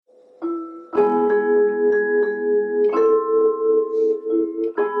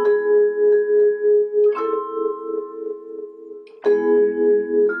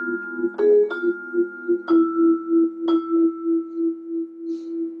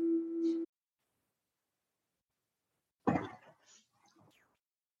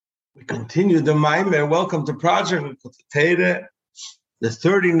We continue the Maimer. Welcome to Project Likkutei, the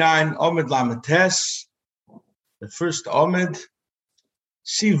 39 Omed Lamates, the first Omed,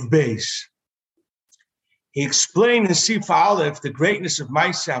 Siv Beis. He explained in Siv Aleph the greatness of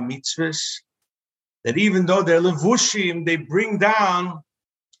Maaseh HaMitzvahs, that even though they're levushim, they bring down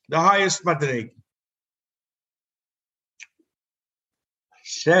the highest madrega. He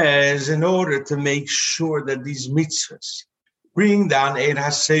says, in order to make sure that these mitzvahs bring down Eir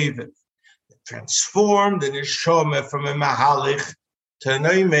HaSevet, transform the neshama from a mahalich to an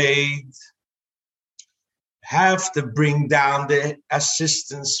oimed, have to bring down the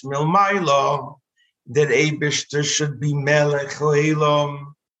assistance milmailo, that Eibishter should be melech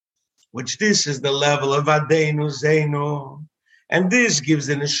oilom, which this is the level of Adenu Zenu, and this gives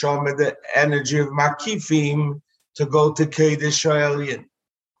the neshama the energy of makifim to go to Kodesh Elyon.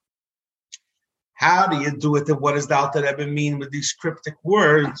 How do you do it, and what does the Alter Rebbe mean with these cryptic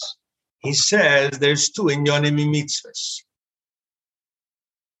words? He says there's two inyonim mitzvahs,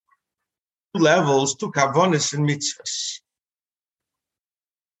 two levels, two kavonis in mitzvahs.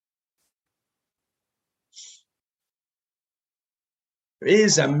 There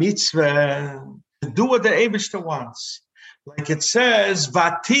is a mitzvah to do what the Eibishter wants. Like it says,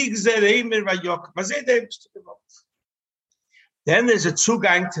 Vatig zereimir vayok. Then there's a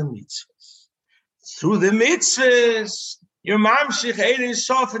zugang to mitzvahs. Through the mitzvahs, your mamshich Ein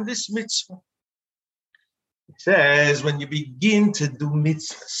Sof in this mitzvah. It says, when you begin to do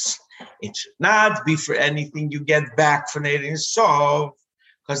mitzvahs, it should not be for anything you get back from Ein Sof,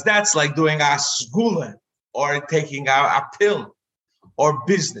 because that's like doing a sgula or taking a pill. Or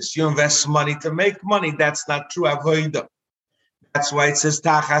business, you invest money to make money. That's not true avodah. That's why it says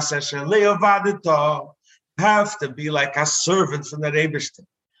tachas asher le'ovadito. You have to be like a servant from the Eibishter.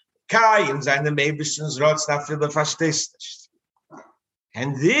 Kayin zayin the Eibishter's rotz nafil verstehst nicht.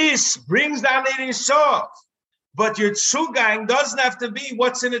 And this brings down Ein Sof. But your zugang doesn't have to be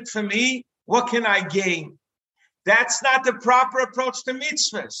what's in it for me. What can I gain? That's not the proper approach to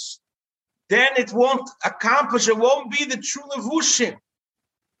mitzvahs. Then it won't accomplish. It won't be the true levushim.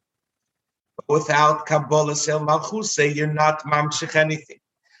 Without Kabbalah Sel Malchus, say you're not mamshich anything.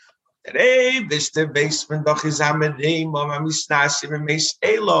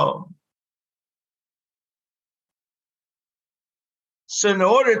 So in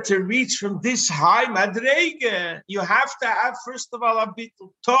order to reach from this high madrege, you have to have, first of all, a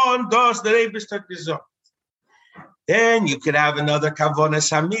bittul ton dos the Eibishter gesagt. Then you could have another kavonas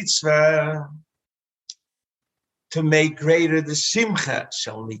hamitzvah to make greater the simcha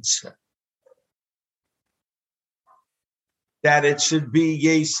shel mitzvah. That it should be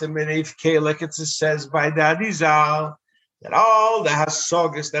Yesem and Eifke, like it says by the Arizal, that all the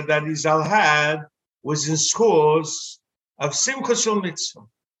hasogas that the Arizal had was in schools of Simcha Shel Mitzvah.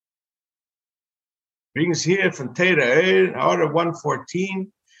 Brings here from Torah, order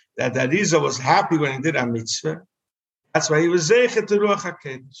 114, that the Arizal was happy when he did a mitzvah. That's why he was Zeichet to Ruach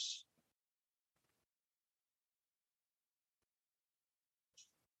HaKodesh.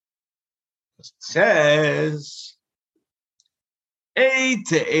 It says, regarding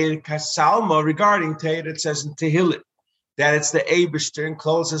Torah, it says in Tehillim that it's the Eibishter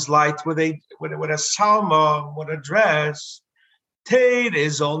encloses light with a salma, with a dress. Torah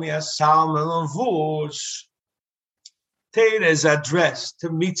is only a salma levush. Torah is addressed to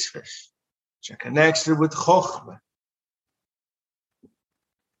mitzvahs, which are connected with chokhmah.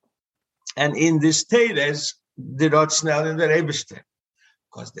 And in this Torah is the Rotznel in the Eibishter.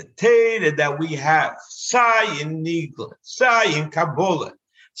 Because the Torah that we have, Sayin Nigla, Sayin Kabbalah,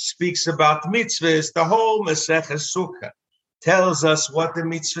 speaks about mitzvahs. The whole Masechah Sukkah tells us what the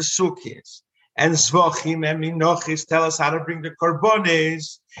mitzvah Sukkah is. And Zvachim and Minochis tell us how to bring the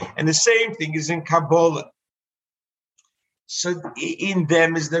korbanes. And the same thing is in Kabbalah. So in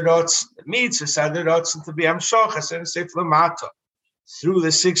them is the Rotz, the mitzvahs are the Rotz to be Amshochas and Sefer Lamata. Through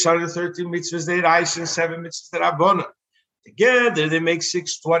the 613 mitzvahs, they rise in 7 mitzvahs that are Rabbana. Together, they make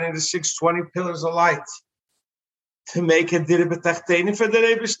 620 to 620 pillars of light to make a dir b'tachteinim for the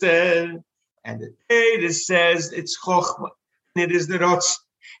Eibishter. And the Torah says it's chokhmah, and it is the rotz.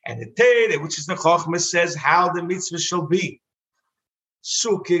 And the Torah, which is the chokhmah, says how the mitzvah shall be.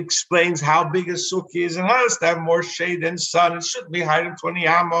 Sukkah explains how big a sukkah is and how to have more shade than sun. It should be higher than 20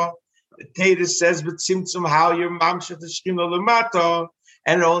 amma. The Torah says, but tzimtzum, how your mamsha teshkino lemato.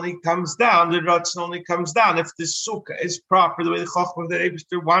 And it only comes down, the Rotz only comes down if the sukkah is proper, the way the Chochmah of the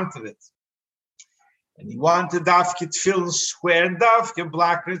Eibishter wanted it. And he wanted dafke tefillin square and dafke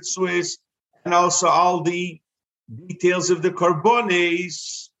black ritzuis, and also all the details of the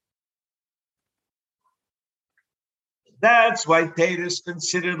korbanos. That's why Torah is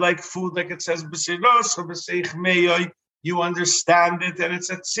considered like food, like it says, you understand it, and it's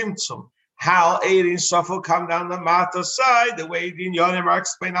a tzimtzum. How Eirin Sof will come down the Mata side, the way the Yonim are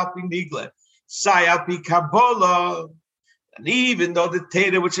explained up in Nigle. Sai Alpi Kabbalah. And even though the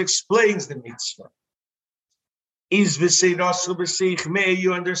Torah which explains the mitzvah is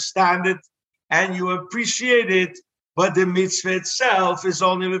you understand it and you appreciate it, but the mitzvah itself is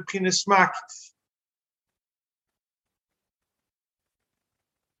only with Pinas Makif.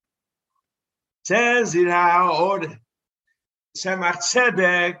 Says in our order, Tzemach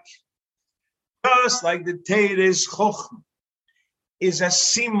Tzedek, just like the Torah's Chochmah is a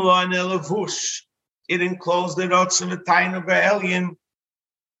simla and a levush. It enclosed the Rotzim V'Tainu B'Elyon,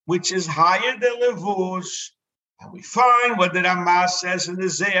 which is higher than levush. And we find what the Ramah says in the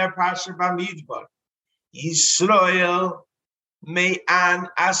Zohar Parshas Bamidbar. Yisrael me'an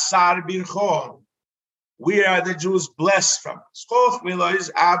asar birchon. We are the Jews blessed from us. Chochmah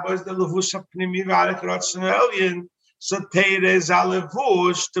is Abba is the levush ha'pnimi v'arech Rotzim V'Elyon. So Torah is a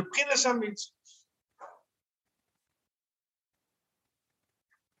levush to Pchinas HaMitzvah.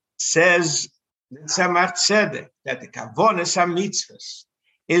 Says the Tzemach Tzedek that the Kavonas HaMitzvahs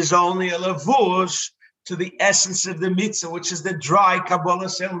is only a levush to the essence of the mitzvah, which is the dry Kabbalah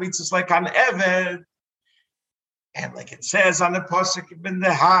Sel mitzvahs like an Eved. And like it says on the Pasuk in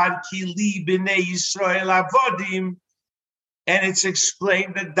the Had, Ki li b'nei Yisrael avodim, and it's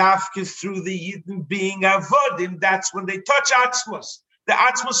explained that Dafka through the Yidden being avodim, that's when they touch Atzmos. The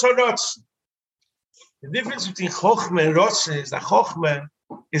Atzmos are Rotzen. The difference between Chochmah and Rotzen is that Chochmah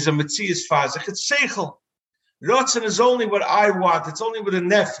is a Metzias Fazach. It's Seichel. Rotzen is only what I want. It's only with a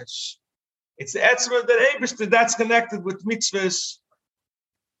Nefesh. It's the Etzma that Eibishter that's connected with mitzvahs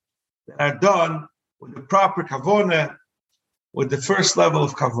that are done with the proper Kavona, with the first level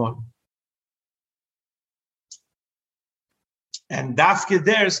of Kavona. And Dafke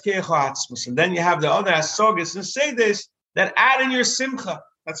there is Kecho Atzmos. And then you have the other Asogas and say this, that add in your Simcha.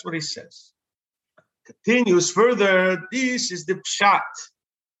 That's what he says. Continues further, this is the Pshat.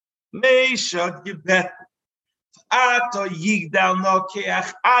 Meishad Gibet. Ato Yigdal no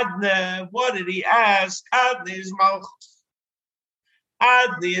Keach Adne. What did he ask? Adne is Malchus.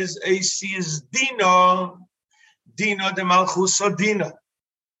 Adne is Dino. Dino de Malchus or Dino.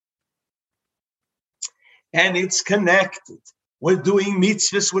 And it's connected. We're doing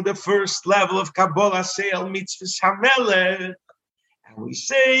mitzvahs with the first level of Kabbalah Seil, mitzvahs Hamelech. And we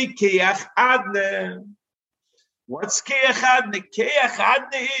say Keach Adne. What's Keach Adne? Keach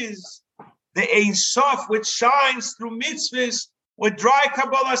Adne is the Ein Sof which shines through mitzvahs with dry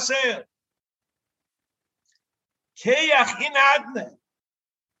Kabbalah Seil. Keach in Adne.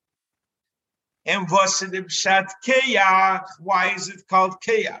 And what's in the Pshat Keach? Why is it called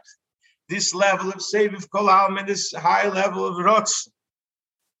Keach? This level of Seviv Kol Almin, this high level of Rotz,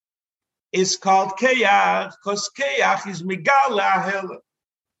 is called Keach because Keach is Megala Hela.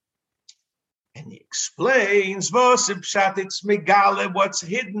 And he explains, Pshat, it's Megala, what's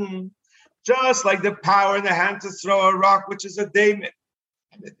hidden, just like the power in the hand to throw a rock, which is a daemon.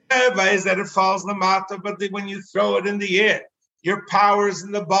 And the Teva is that it falls lamata, but when you throw it in the air, your power is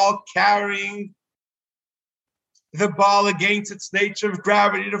in the ball carrying the ball against its nature of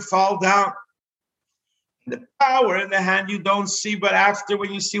gravity to fall down. The power in the hand you don't see, but after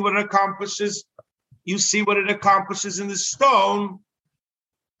when you see what it accomplishes, you see what it accomplishes in the stone.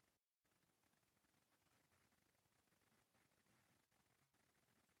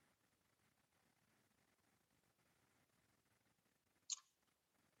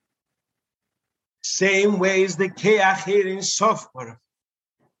 Same way as the Keach here in Sofbar,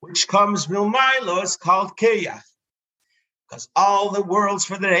 which comes Milmailo, is called Keach. Because all the worlds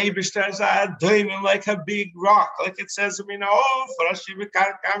for the Eibishters are doing like a big rock, like it says in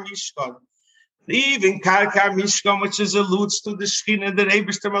Karka Mishkan. Even Karka Mishkan, which is alludes to the Shechina, the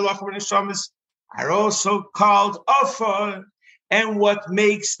Eibishter Malachim and Neshamas, are also called Ophar. And what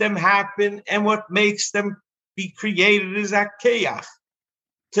makes them happen and what makes them be created is a Keach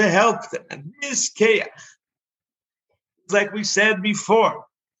to help them. And this Keach, like we said before,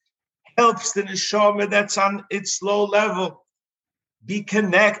 helps the neshama that's on its low level be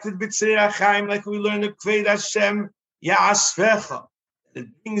connected with Tzirei HaChaim, like we learned the Kved Hashem Ya'asvecha. It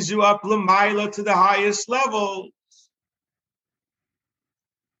brings you up l'mayla to the highest level,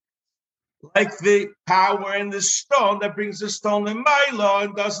 like the power in the stone that brings the stone l'mayla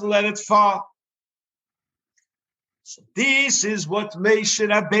and doesn't let it fall. So this is what Moshe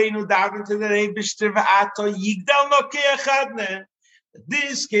Rabbeinu davened to the Eibishter v'ato Yigdal no Keach Adne.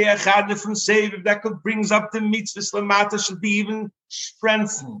 This Keach from Seviv that could brings up the mitzvahs lamata should be even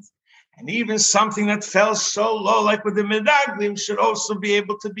strengthened. And even something that fell so low, like with the Medaglim, should also be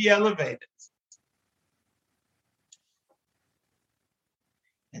able to be elevated.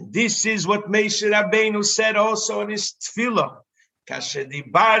 And this is what Moshe Rabbeinu said also in his tefillah. Kasher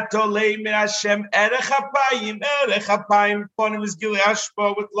dibarto leimer Hashem erech hapayim ponim is gilui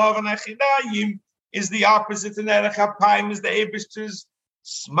hashpa with love and achidayim is the opposite, and erech hapayim is the Eibishter's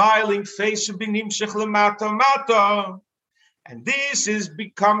smiling face should be nimshach lemato mato. And this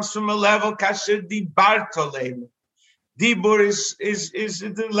becomes from a level kasher dibarto leimer. Dibur is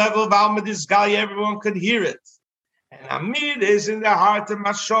the level of Alma Disgali, everyone could hear it. And Amid is in the heart of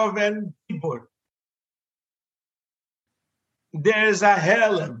Mashov and Dibur. There's a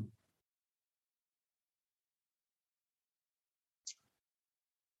Helen.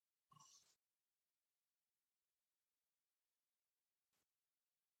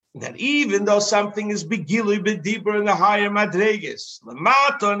 That even though something is begilui b'dibur in the higher madreges,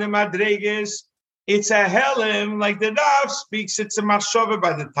 lamato in the madreges, it's a Helen, like the Rav speaks, it's a Mashova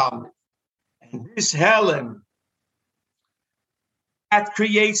by the Talmud. And this Helen that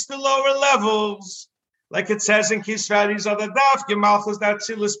creates the lower levels, like it says in Kisvari's other daf, Gemalchus that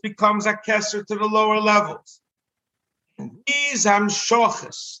Tzilus becomes a kesser to the lower levels. And these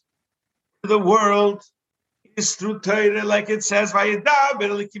hamshoches to the world is through Torah, like it says, Vayedaber,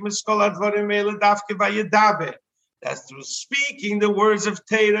 that's through speaking the words of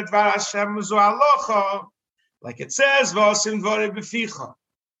Torah, Dvar Hashem Alocha, like it says, Vasim Dvore Beficha.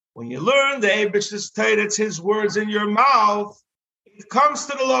 When you learn the Eibishter's Torah, it's his words in your mouth, it comes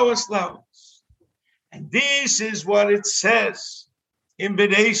to the lowest levels. And this is what it says in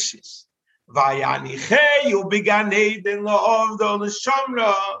Bereshis. Vayanicheyu b'gan Eden la'ovdo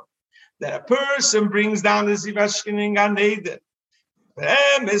l'shamra, that a person brings down the Zivashkin in Gan Eden.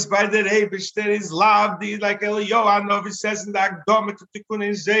 Them is by the Eibishter is lavdi, like Eliyahu Hanavi says in the Akdama to Tikkun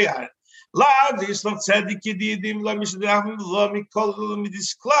in Zeyar. Lavdi is not tzeddik yididim lo mishdachim lo mikol lo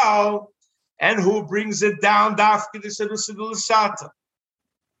midis klal, and who brings it down dafki the sedusidul sata.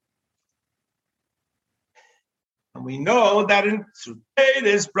 And we know that in Torah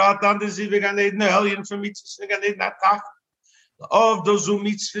is brought down the Ziv Gan Eden Elyon from mitzvahs Gan Eden atach. Of those who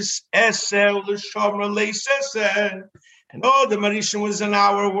mitzvahs esel l'shomer leisesel, and all the Marishan was in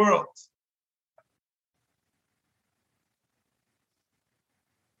our world.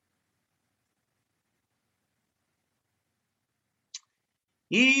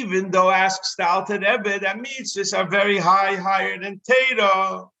 Even though asks the Alter Rebbe that mitzvahs are very high, higher than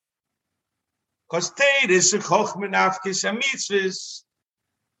Torah, because Torah is a chochmah nafkis and mitzvahs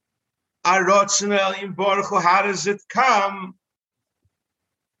are rational in Baruch Hu. How does it come?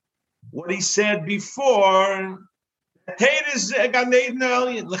 What he said before, Torah is Gan Eden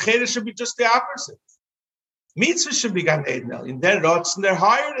Elyon. L'chera should be just the opposite. Mitzvah should be Gan Eden Elyon. They're rots and they're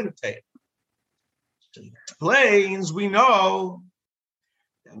higher than Torah. So he explains, we know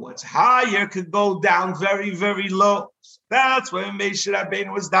that what's higher could go down very, very low. So that's when Moshe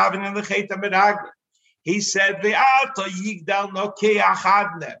Rabbeinu was davening in the Chet HaMeraglim. He said, "Ve'ato Yigdal no keach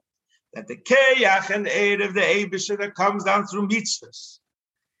adne," that the keach and aid of the Eibishter that comes down through mitzvahs,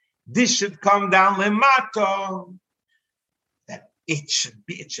 this should come down lemato. That it should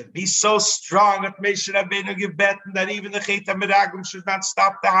be so strong that Moshe Rabbeinu give beten that even the Chet HaMeraglim should not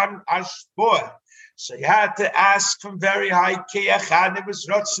stop the hashboah. So you had to ask from very high keach, and it was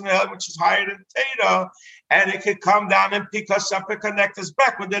Rotznel, which is higher than Torah, and it could come down and pick us up and connect us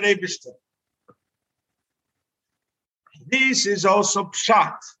back with the Eibishter. This is also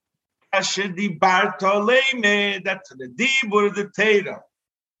pshat. Asher dibarto leime, that the dibur of the Torah,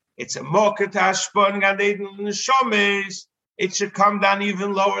 it's a moket hashpon Gan Eden l'neshomes. It should come down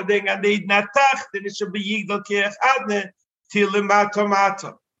even lower than Gan Eden atach, then it should be Yigdal keach adne till lemato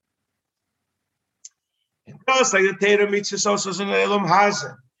mato. And just like the Torah mitzvahs also is in the Elam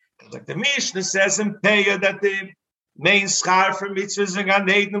Hazen. Like the Mishnah says in Peah that the main schar for mitzvahs in Gan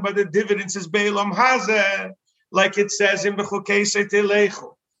Eden, but the dividends is Be'elam Hazen, like it says in Bechukei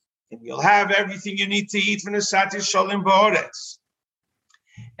Seitelechu. And you'll have everything you need to eat from the Sati Sholem Ba'oretz.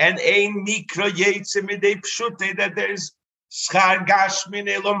 And ein mikro yetze midei pshute, that there is schar gashmin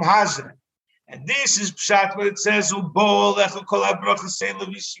Elam Hazen. And this is pshat where it says, Ubo lecha kol ha-brochas seila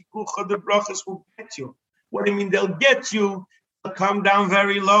v'shikucha, the brochas will get you. What do you mean they'll get you? They'll come down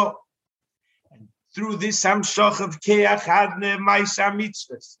very low. And through this hamshach of keach adne ma'isa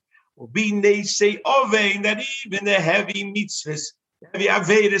mitzvahs will be neisei ovein, that even the heavy mitzvahs, heavy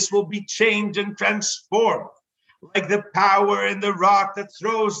averis will be changed and transformed. Like the power in the rock that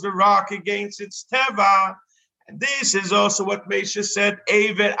throws the rock against its teva. And this is also what Moshe said,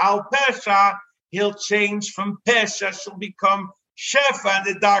 Eiver al Pesha, he'll change from Pesha, shall become Shefa and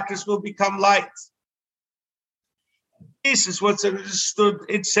the darkness will become light. This is what's understood.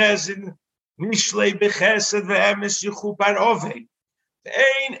 It says in Mishlei Bechesed ve'emes yichu bar ovei.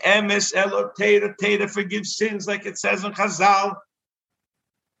 Ein emes elo teira. Teira forgives sins, like it says in Chazal.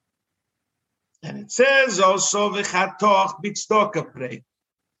 And it says also v'chatoch b'tzedakah prei.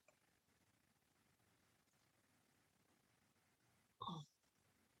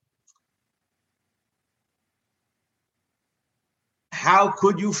 How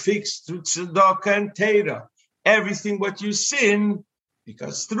could you fix through tzedakah and teira everything what you sin?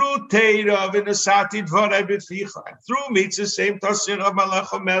 Because through teira v'nasati dvarai b'ficha, and through mitzvah same tasir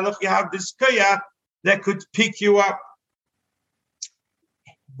malach melech, you have this kaya that could pick you up.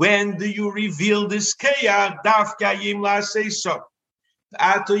 When do you reveal this kaya? Dafka yim la'asei so.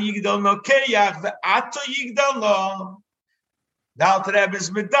 Ato yigdal no kaya, ato yigdal no. Now to Rebbe's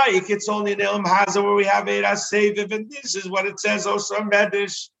medayik, it's only in Elam Haza where we have Eiras Seviv, and this is what it says also in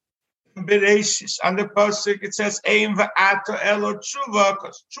Medish, in Bereshis. On the pasuk it says Ein va'ato elo tshuva,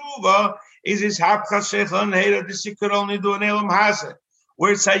 because tshuva is his hapcha shechon heira. This you could only do in Elam Haza,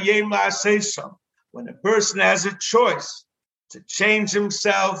 where it's Hayem la'asei. When a person has a choice to change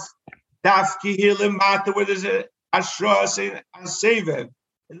himself, dafki hilim mata, where there's a ashra seviv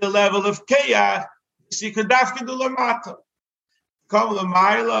in the level of kiyah, so you could dafki do lamata. Come the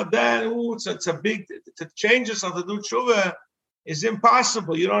Maila, then it's a big, to change yourself to do tshuva is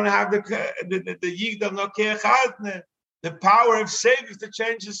impossible. You don't have the Yigdal no keachadne, the power of saving to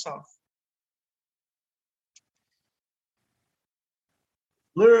change yourself.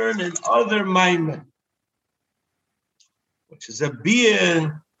 Learn another Maimon, which is a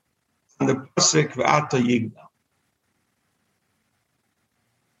being on the pasuk v'ato Yigdal.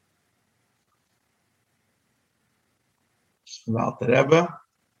 About the Rebbe,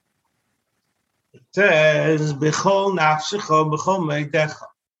 it says b'chol nafshecha b'chol meidecha.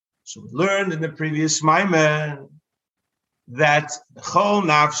 So we learned in the previous Maimon that b'chol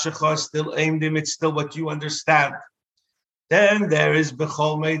nafshecha is still aimed in, it's still what you understand. Then there is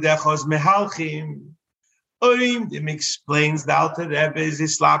b'chol meidecha's mehalchim. Oimdim explains the Alter Rebbe is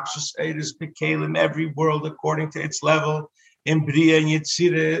islapshus eirus b'kelim, every world according to its level. In Bria and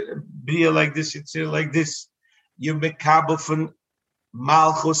Yitzira, Bria like this, Yitzira like this. You mekabel from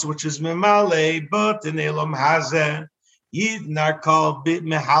Malchus, which is memale, but in Elam Hazeh, Yidden are called bit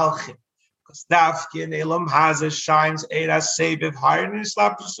mehalchim, because Dafki in Elam Hazeh shines Eiras Seviv higher than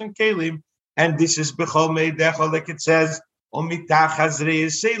Islapus and Kelim, and this is Bechol Meidecha, like it says, Omitach Hazrei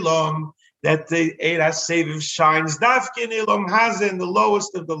Selom, that the Eiras Seviv shines Dafki in Elam Hazeh in the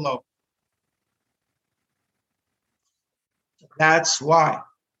lowest of the low. That's why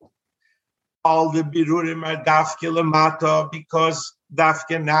all the birurim are dafke lamata, because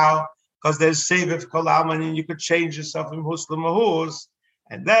dafke now, because there's seviv kol alman, and you could change yourself in hus lemahus,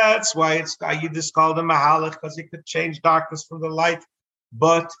 and that's why it's Yiddish called a mahalach, because you could change darkness from the light.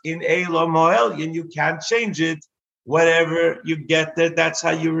 But in Elam Mo'elyin, you can't change it. Whatever you get there, that's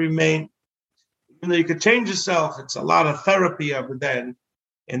how you remain. Even though you could change yourself, it's a lot of therapy over there.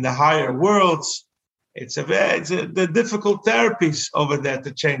 In the higher worlds, it's the difficult therapies over there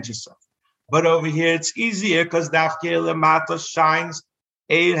to change yourself. But over here, it's easier because Dafke Lamata shines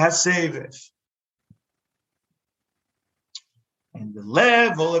Eir HaSeviv. And the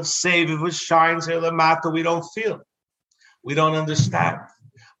level of Seviv which shines Eir Lamata, we don't feel. We don't understand.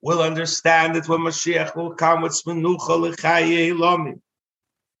 We'll understand it when Mashiach will come with Menucha L'Chayi Elomim.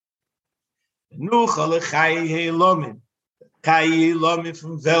 Menucha L'Chayi Elomim. Chayi Elomim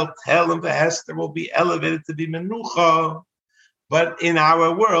from Welt, Hell, and Behester will be elevated to be Menucha. But in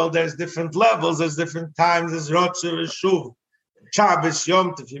our world, there's different levels, there's different times, there's Rotzer, Shuv, Shabbos,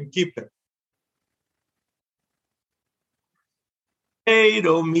 Yom Tov, Yom Kippur.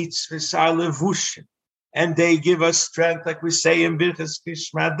 And they give us strength, like we say in Birchas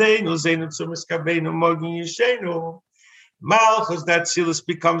Kishmadeinu, Zeinu Tzumis Kabeinu, Mogin Yishenu. Malchus, that Silas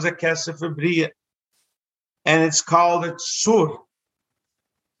becomes a Kesef for Bria. And it's called a Tzur,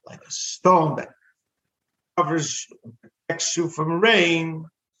 like a stone that covers you from rain.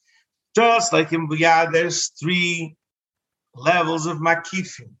 Just like in Bria, there's 3 levels of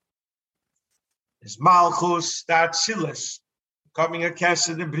Makifim. There's Malchus, that Silas, becoming a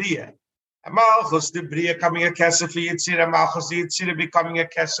Kesef de Bria. And Malchus, the Bria, coming a Kesef for Yitzira. Malchus, the Yitzira, becoming a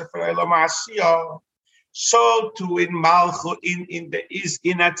Kesef for Elam Asiyah. So too in Malchus, in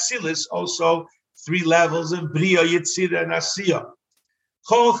Atzilus, also 3 levels of Bria, Yitzira, and Asiyah.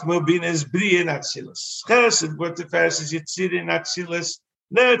 Chochma bin is Bria in Atzilus. Chesed, but the first is Yitzira in Atzilus.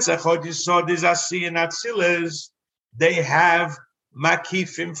 Netzach, what you saw, this Asiyah in Atzilus. They have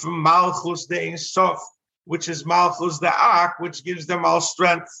Makifim from Malchus, the Ein Sof. which is Malchus the Ak, which gives them all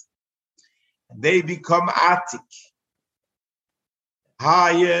strength. And they become Atik,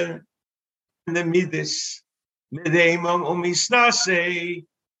 higher than the Midas, Medeimam Umisnase.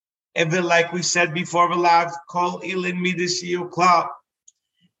 Even like we said before, V'lav Kol Ilin Midas Yukla.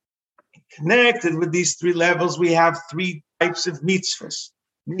 Connected with these three levels, we have three types of mitzvahs.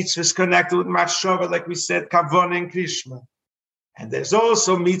 Mitzvahs connected with Machshava, like we said, Kavon and Krishma. And there's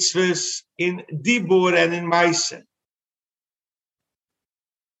also mitzvahs in Dibur and in Maisa.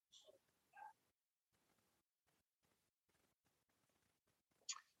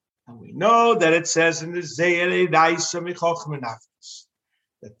 And we know that it says in the Zeir Edaisa Michochme Naftis.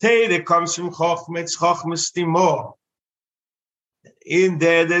 The Teire comes from Chochme, it's Chochme Stimor. In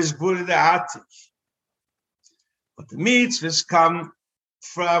there's Gvura the Atik. But the mitzvahs come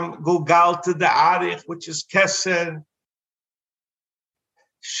from Gugal to the Arich, which is Keser.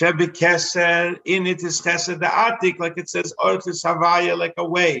 Shebi Keser, in it is Keser the Atik, like it says, Orchis Havaya, like a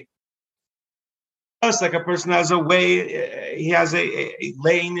way. Just like a person has a way, he has a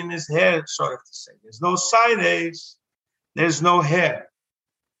lane in his hair, sort of to say. There's no sideways, there's no hair.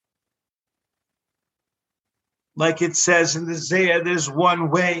 Like it says in the Zayah, there's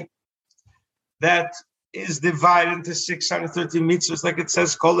one way that is divided into 630 mitzvahs, like it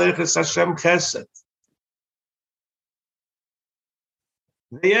says, Kol Erches Hashem Chesed.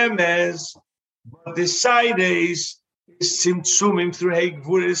 The Emes, but the sideways is Tzimtzumim through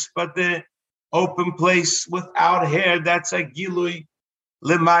Hegvuris, but the open place without hair, that's a Gilui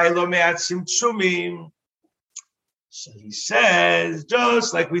Lemailo Me'at Tzimtzumim. So he says,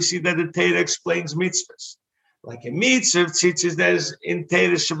 just like we see that the Torah explains mitzvahs. Like a mitzvah teaches there's in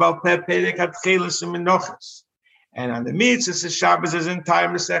Torah Shabbat Perek Atchelis and Menochas. And on the mitzvah, the Shabbos is entire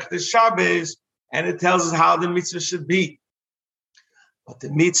Masechta Shabbos, and it tells us how the mitzvah should be. But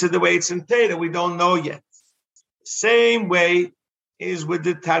the mitzvah, the way it's in Torah, we don't know yet. Same way is with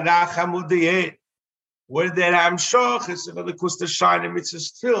the Tarach HaMudiyeh, where there Hamshoch is the Kusta Shine and mitzvah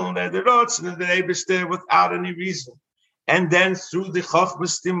still, and the Rotzen and the Rebbe there without any reason. And then through the Chochmah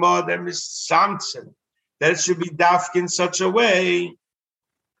Stimor, there is something that it should be dafk in such a way.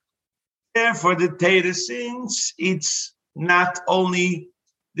 Therefore, the Torah, since it's not only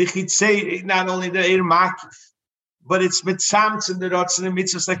the Chitzei, not only the Ir Makif, but it's mitzamts and the rots and the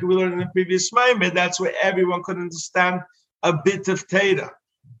mitzvahs like we learned in the previous Maimed. That's where everyone could understand a bit of Torah,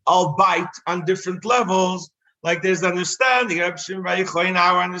 albeit on different levels. Like there's the understanding,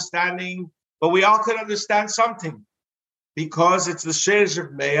 our understanding, but we all could understand something because it's the Sheish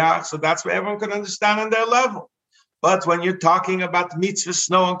of Me'ach, so that's where everyone can understand on their level. But when you're talking about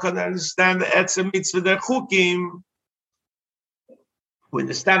mitzvahs, no one can understand the Etzem mitzvah, the Chukim. We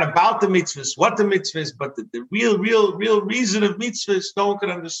understand about the mitzvahs, what the mitzvah is, but the real reason of mitzvahs, no one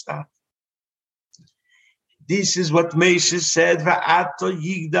can understand. This is what Moshe said, Va'ato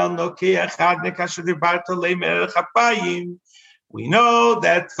Yigdal nokeach adne kasher dibarto le'mer chapayim. We know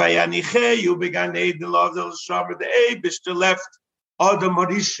that Vayanicheyu began Eden love the Shomer the Eibishter left Adam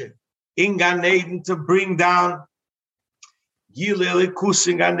Morisha in Gan Eden to bring down Gilel Likus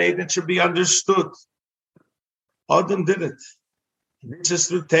in Gan Eden should be understood. Adam did it. This is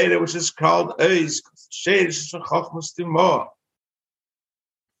through Torah, which is called Eis, Sheish Chochmah Stimor.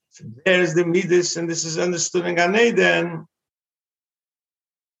 So there's the Midas, and this is understood in Gan Eden.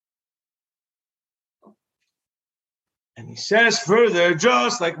 And he says further,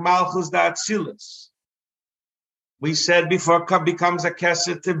 just like Malchus da Atzilus, we said before becomes a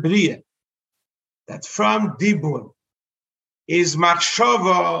Keser Tebriya, that from Dibur is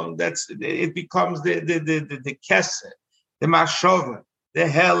Machshava, it becomes the Keser, the Machshava, the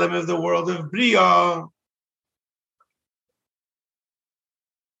Helem of the world of Bria.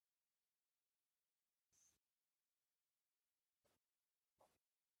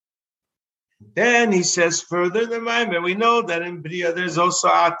 Then he says further in the Maimer, we know that in Bria there's also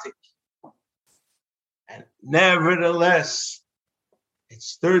Atik. And nevertheless,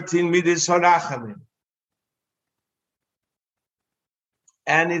 it's 13 Midas Harachamim.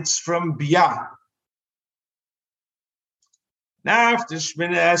 And it's from Bia. Now after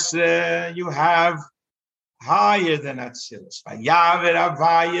Shmini Esrei, you have higher than Atzilus. Vayaver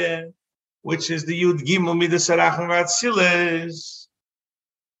Avaya, which is the Yud Gimel Midas Harachamim Atzilus.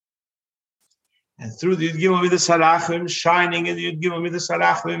 And through the Yud Gimel Midas Harachim, shining in the Yud Gimel Midas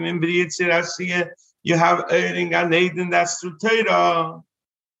Harachim, in B'riyat Tzirasiyah, you have Eirin Gan Eden, that's through Torah.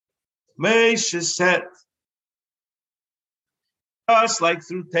 Moshe said, just like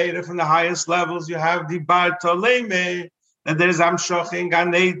through Torah from the highest levels, you have the Bar Toleme, and there's Amshoch in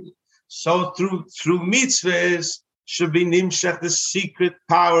Gan Eden. So through mitzvahs should be Nimshach, the secret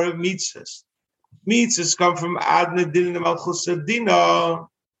power of mitzvahs. Mitzvahs come from Adna Din Malchus Dina.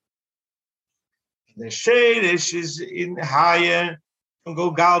 The Shadish is in higher, from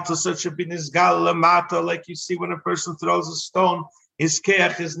Gogal to such a Nisgal Lamata, like you see when a person throws a stone, his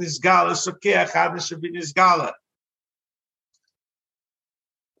Keach is Nisgala, so Keach Adna should be Nisgala.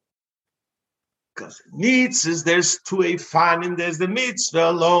 Because mitzvahs, there's two Eifanim, there's the mitzvah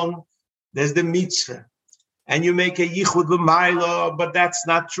alone, there's the mitzvah. And you make a yichud b'maylo, but that's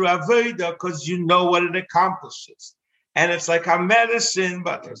not true avodah because you know what it accomplishes. And it's like a medicine,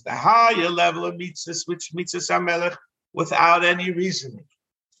 but there's the higher level of mitzvahs, which mitzvahs hamelech without any reasoning.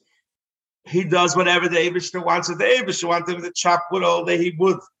 He does whatever the Eibishter wants. If the Eibishter wants him to chop wood all day, he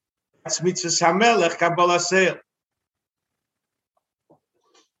would. That's mitzvahs hamelech, Kabbalah Seil.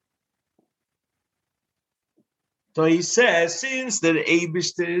 So he says, since the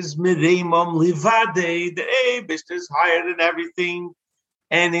Eibishter is Miremam Livade, the Eibishter is higher than everything,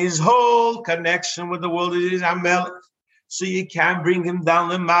 and his whole connection with the world is Hamelech. So you can't bring him down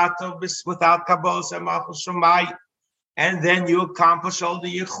the matter without Kabbalah Malchus Shamayim. And then you accomplish all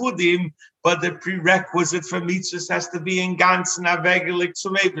the Yechudim, but the prerequisite for mitzvahs has to be in Gans and Avegelik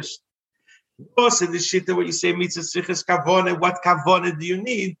zum Eibishter. Also, the shita where you say mitzvahs tzrichas kavone, what kavone do you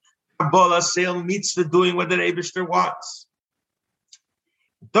need? Kabbalah Seil mitzvah doing what the Eibishter wants.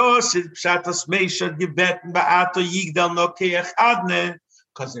 Dos it pshatos meishad gebeten ba'ato Yigdal no keach adne,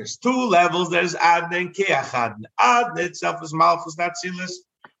 because there's two levels. There's adne and keach adne. Adne itself is malchus natzilis,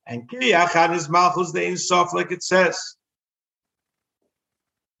 and keach adne is malchus the Ein Sof, like it says.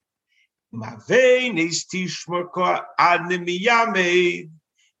 Mavein is tishmor ko adne miyamed.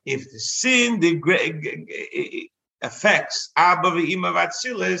 If the sin affects Abba v'Ima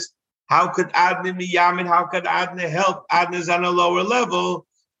v'Atzilis, how could Adne miyamin? How could Adne help? Adne is on a lower level,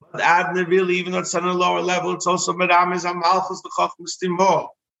 but Adne really, even though it's on a lower level, it's also Meramez Amalchus L'Chochmas Timor,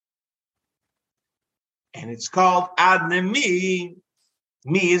 and it's called Adne Mi.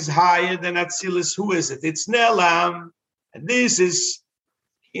 Mi is higher than Atzilis. Who is it? It's Nelam, and this is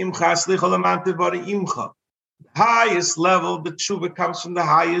Imcha Slichol Amante Bari Imcha. The highest level, the tshuva comes from the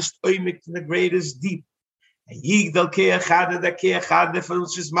highest oimik, from the greatest deep. And Yigdal keachadne, the keachadne, for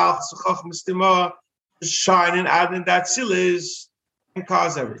which is malchus chochmas timor, shine and add in that silis and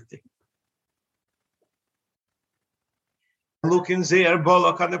cause everything. Look in Zeir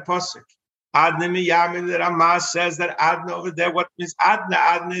Bolok on the posuk. Adne miyamin, the Ramah says that Adne over there, what means Adne?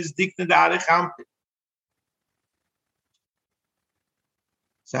 Adne is dikne the arich ampin.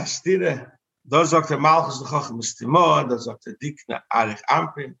 Zastire. Those are the malchus the chochmas timor, those are the dikne arich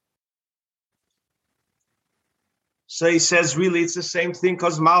ampin. So he says, really, it's the same thing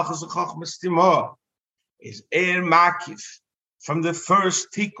because Malchus Chochmas Timor is Makif from the first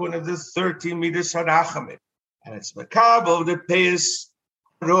tikkun of the 13 meters Harachamim. And it's Makabel of the Peis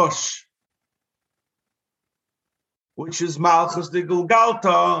Rosh, which is Malchus the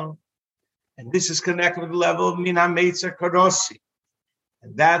Gulgalta. And this is connected with the level of Mina Meitzer Karosi.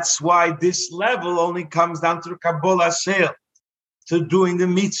 And that's why this level only comes down to Kabbalah Seil, to doing the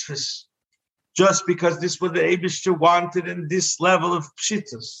mitzvahs. Just because this was the Eibishter wanted in this level of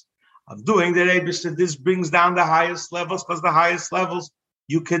pshitas, of doing the Eibishter, this brings down the highest levels, because the highest levels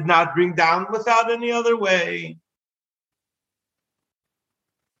you could not bring down without any other way.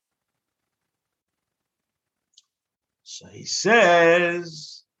 So he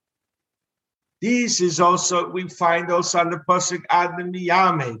says, this is also, we find also on the Pasuk Adne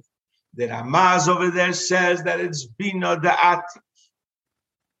Miyamed. The Ramaz over there says that it's Bina Da'ati.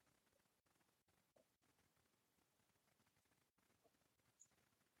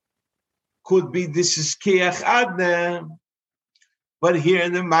 Could be this is Keach Adne, but here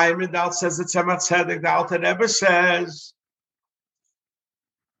in the Maimon says that Tzemach Tzedek, the Alter Rebbe says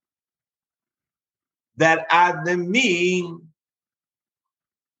that Adne Mi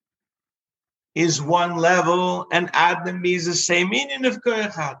is one level, and Adne Mi is the same meaning of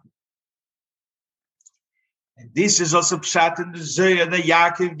Keach Adne. And this is also Pshat in the Zohar that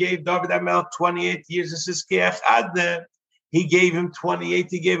Yaakov gave David HaMelech 28 years. This is Keach Adne. He gave him 28,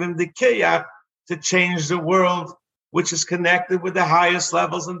 he gave him the Keach to change the world, which is connected with the highest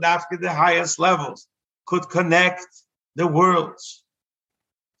levels, and after the highest levels could connect the worlds.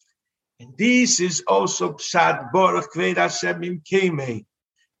 And this is also Pshat Baruch Kved Hashem Im Kemei.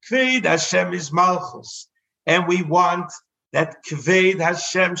 Kved Hashem is Malchus. And we want that Kved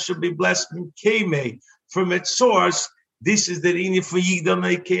Hashem should be blessed Im Kemei. From its source, this is the Rini for Yigdal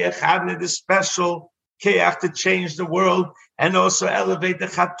Keach Adne, the special Keach to change the world, and also elevate the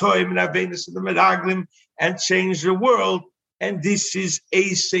Chatoim and Avenis of the Meraglim and change the world. And this is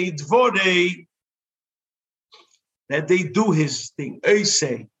Eisei Dvorei, that they do his thing.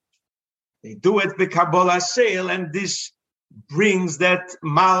 Eisei. They do it with Kabbalah sale, and this brings that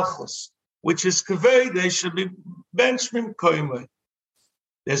Malchus, which is Kaveh, they should be benchmin koimoi.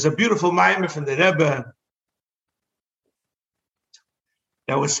 There's a beautiful mimer from the Rebbe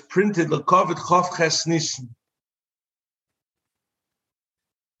that was printed Lekovet Chof Ches Nissen.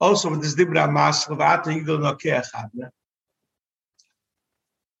 Also with this Dibra Mas of Ata Yigdal Nokeach Adna,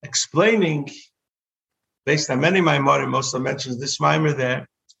 explaining, based on many Maimorim, also mentions this mimer there,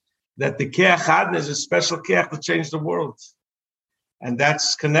 that the Keach Adna is a special Keach to change the world. And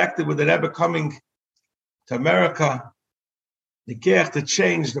that's connected with the Rebbe coming to America, the Keach to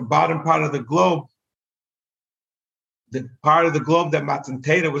change the bottom part of the globe, the part of the globe that Matan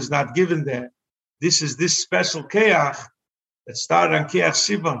Torah was not given there. This is this special Keach that started on Keach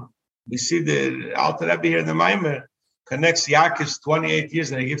Sivan. We see the Alter Rebbe here in the Maimer connects Yaakov's 28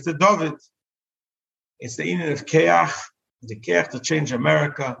 years and he gives to David. It's the union of Keach, the Keach to change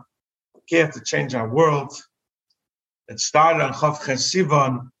America, the Keach to change our world. It started on Chav Ches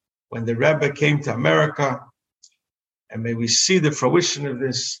Sivan when the Rebbe came to America. And may we see the fruition of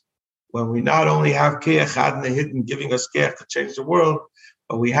this when we not only have Keach Adna hidden, giving us Keach to change the world,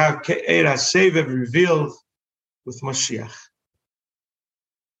 but we have Keach Sevev revealed with Mashiach.